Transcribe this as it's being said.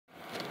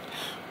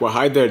Well,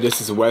 hi there.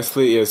 This is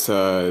Wesley. It's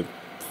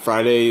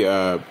Friday,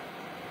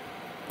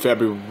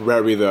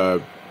 February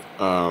the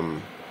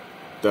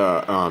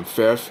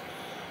 5th.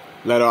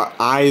 Let our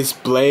eyes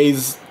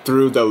blaze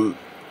through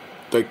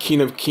the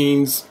King of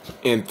Kings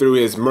and through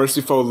His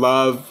merciful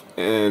love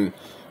and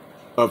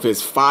of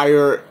His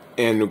fire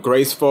and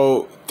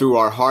graceful through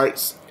our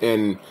hearts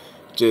and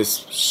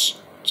just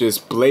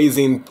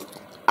blazing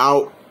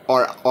out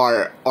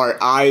our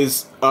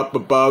eyes up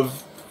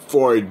above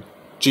for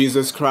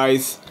Jesus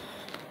Christ.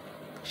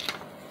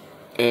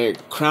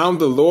 And crown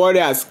the Lord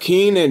as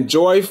King and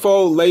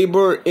joyful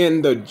labor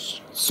in the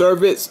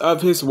service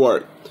of His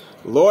work.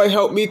 Lord,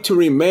 help me to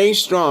remain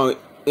strong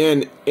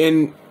and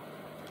in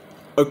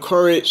a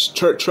courage,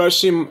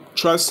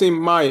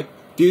 trusting my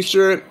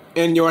future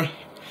in your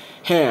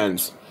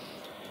hands.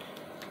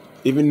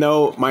 Even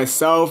though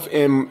myself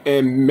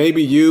and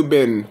maybe you've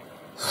been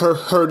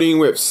hurting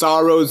with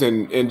sorrows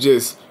and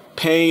just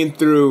pain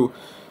through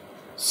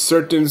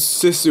certain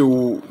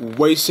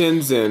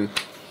situations and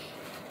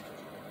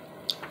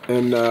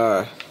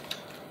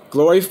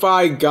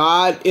glorify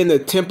God in the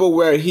temple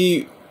where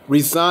He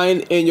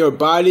resigned in your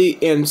body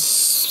and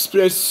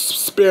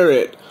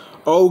spirit.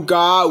 Oh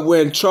God,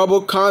 when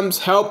trouble comes,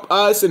 help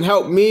us and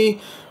help me.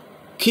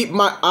 Keep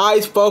my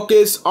eyes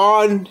focused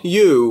on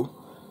you.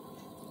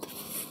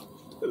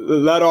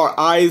 Let our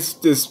eyes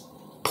just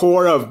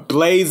pour of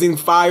blazing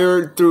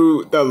fire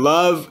through the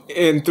love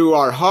and through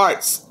our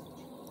hearts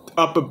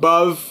up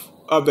above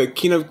of the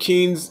King of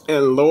Kings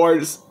and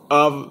Lords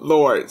of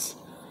Lords.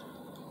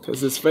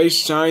 Because His face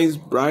shines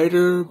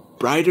brighter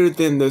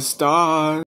than the stars.